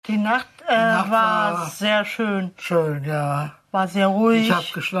Die Nacht, Nacht war sehr schön. Schön, ja. War sehr ruhig. Ich habe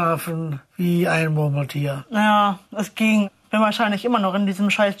geschlafen wie ein Murmeltier. Ja, es ging. Bin wahrscheinlich immer noch in diesem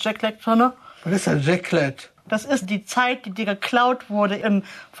scheiß Jetlag drinne. Was ist ein Jacklet? Das ist die Zeit, die dir geklaut wurde im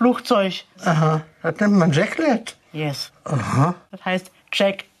Flugzeug. Aha, das nennt man Jacklet? Yes. Aha. Das heißt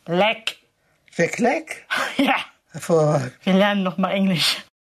Jack Leck. Jack Leck? Ja. Hervorragend. Wir lernen noch mal Englisch.